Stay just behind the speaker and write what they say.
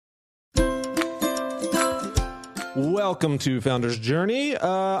Welcome to Founder's Journey.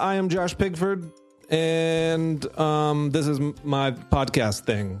 I am Josh Pigford, and this is my podcast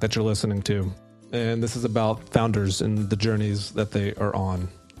thing that you're listening to. And this is about founders and the journeys that they are on.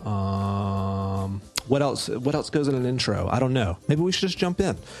 What else goes in an intro? I don't know. Maybe we should just jump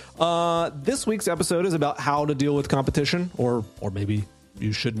in. This week's episode is about how to deal with competition, or maybe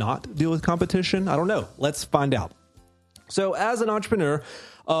you should not deal with competition. I don't know. Let's find out. So as an entrepreneur,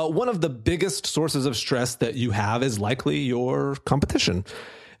 one of the biggest sources of stress that you have is likely your competition.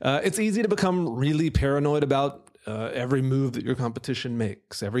 It's easy to become really paranoid about every move that your competition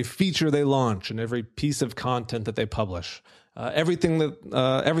makes, every feature they launch, and every piece of content that they publish. Everything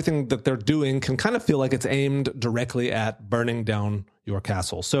that they're doing can kind of feel like it's aimed directly at burning down your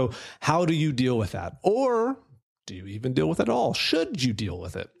castle. So how do you deal with that? Or do you even deal with it at all? Should you deal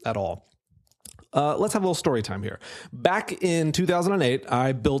with it at all? Let's have a little story time here. Back in 2008,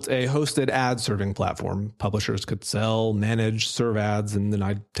 I built a hosted ad serving platform. Publishers could sell, manage, serve ads, and then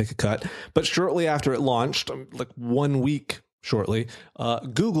I'd take a cut. But shortly after it launched, like 1 week shortly,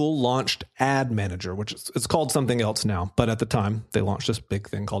 Google launched Ad Manager, which it's called something else now. But at the time, they launched this big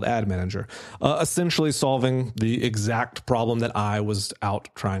thing called Ad Manager, essentially solving the exact problem that I was out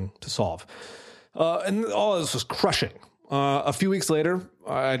trying to solve. And all this was crushing. A few weeks later,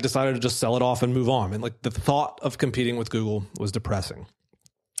 I decided to just sell it off and move on. And like the thought of competing with Google was depressing.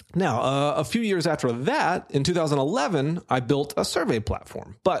 Now, a few years after that, in 2011, I built a survey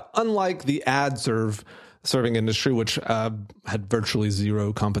platform. But unlike the serving industry, which had virtually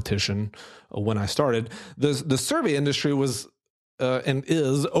zero competition when I started, the survey industry was and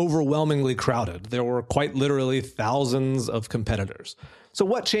is overwhelmingly crowded. There were quite literally thousands of competitors. So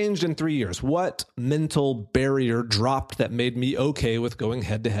what changed in 3 years? What mental barrier dropped that made me okay with going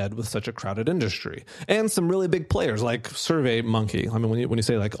head to head with such a crowded industry? And some really big players like SurveyMonkey. I mean, when you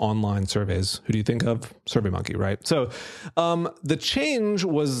say like online surveys, who do you think of? SurveyMonkey, right? So the change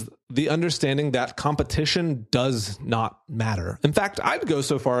was the understanding that competition does not matter. In fact, I'd go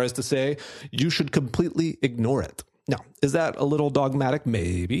so far as to say you should completely ignore it. Now, is that a little dogmatic?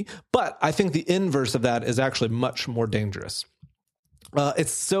 Maybe. But I think the inverse of that is actually much more dangerous.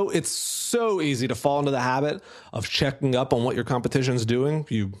 It's so easy to fall into the habit of checking up on what your competition's doing.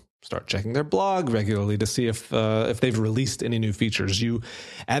 You start checking their blog regularly to see if they've released any new features. You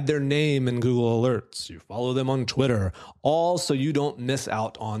add their name in Google Alerts. You follow them on Twitter, all so you don't miss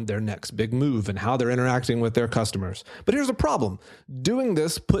out on their next big move and how they're interacting with their customers. But here's the problem. Doing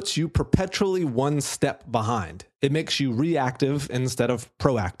this puts you perpetually one step behind. It makes you reactive instead of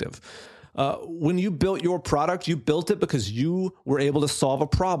proactive. When you built your product, you built it because you were able to solve a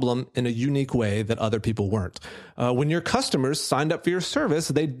problem in a unique way that other people weren't. When your customers signed up for your service,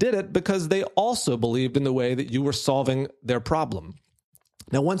 they did it because they also believed in the way that you were solving their problem.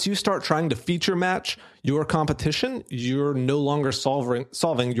 Now, once you start trying to feature match your competition, you're no longer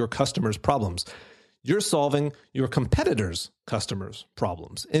solving your customers' problems. You're solving your competitors' customers'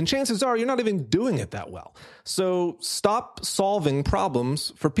 problems. And chances are you're not even doing it that well. So stop solving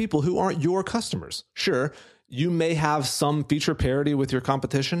problems for people who aren't your customers. Sure, you may have some feature parity with your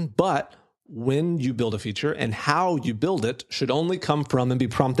competition, but when you build a feature and how you build it should only come from and be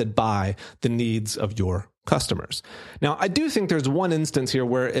prompted by the needs of your customers. Now, I do think there's one instance here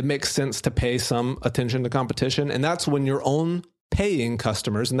where it makes sense to pay some attention to competition, and that's when your own paying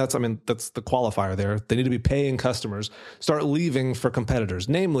customers, and that's the qualifier there. They need to be paying customers, start leaving for competitors.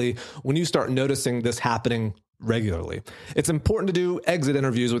 Namely, when you start noticing this happening regularly. It's important to do exit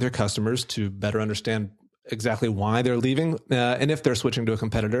interviews with your customers to better understand exactly why they're leaving. And if they're switching to a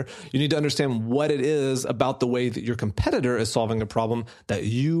competitor, you need to understand what it is about the way that your competitor is solving a problem that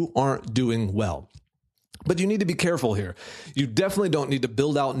you aren't doing well. But you need to be careful here. You definitely don't need to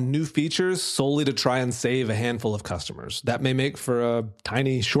build out new features solely to try and save a handful of customers. That may make for a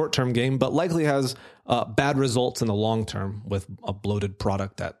tiny short-term gain, but likely has bad results in the long term with a bloated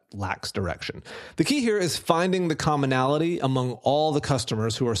product that lacks direction. The key here is finding the commonality among all the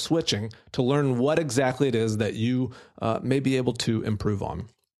customers who are switching to learn what exactly it is that you may be able to improve on.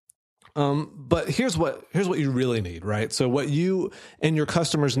 But here's what you really need, right? So what you and your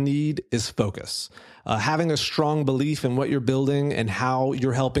customers need is focus. Having a strong belief in what you're building and how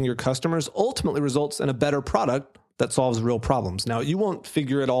you're helping your customers ultimately results in a better product that solves real problems. Now, you won't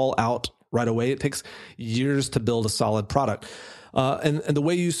figure it all out right away. It takes years to build a solid product. And the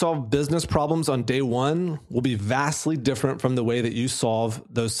way you solve business problems on day one will be vastly different from the way that you solve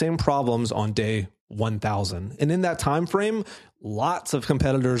those same problems on day 1,000. And in that time frame, lots of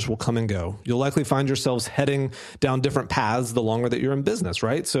competitors will come and go. You'll likely find yourselves heading down different paths the longer that you're in business,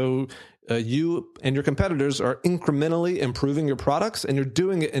 right? So you and your competitors are incrementally improving your products, and you're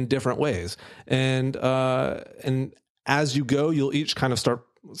doing it in different ways. And as you go, you'll each kind of start.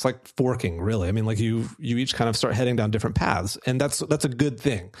 It's like forking, really. I mean, like you each kind of start heading down different paths, and that's a good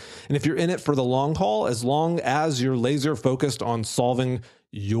thing. And if you're in it for the long haul, as long as you're laser focused on solving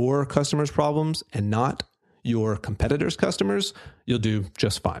your customers' problems and not your competitors' customers, you'll do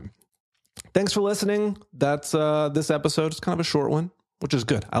just fine. Thanks for listening. That's this episode. It's kind of a short one, which is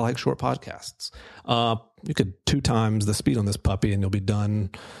good. I like short podcasts. You could 2 times the speed on this puppy, and you'll be done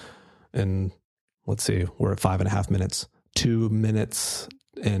in, let's see, we're at 5.5 minutes. 2 minutes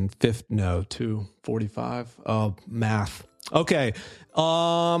and 2:45. Oh, math. Okay.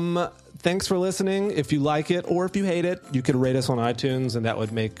 Thanks for listening. If you like it or if you hate it, you could rate us on iTunes, and that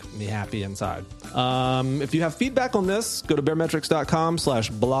would make me happy inside. If you have feedback on this, go to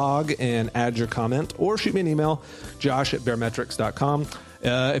baremetrics.com/blog and add your comment, or shoot me an email, josh@baremetrics.com.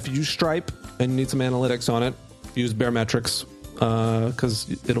 If you use Stripe and you need some analytics on it, use Baremetrics, because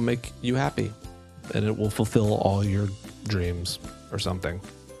it'll make you happy and it will fulfill all your dreams or something.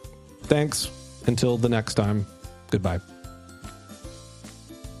 Thanks. Until the next time, goodbye.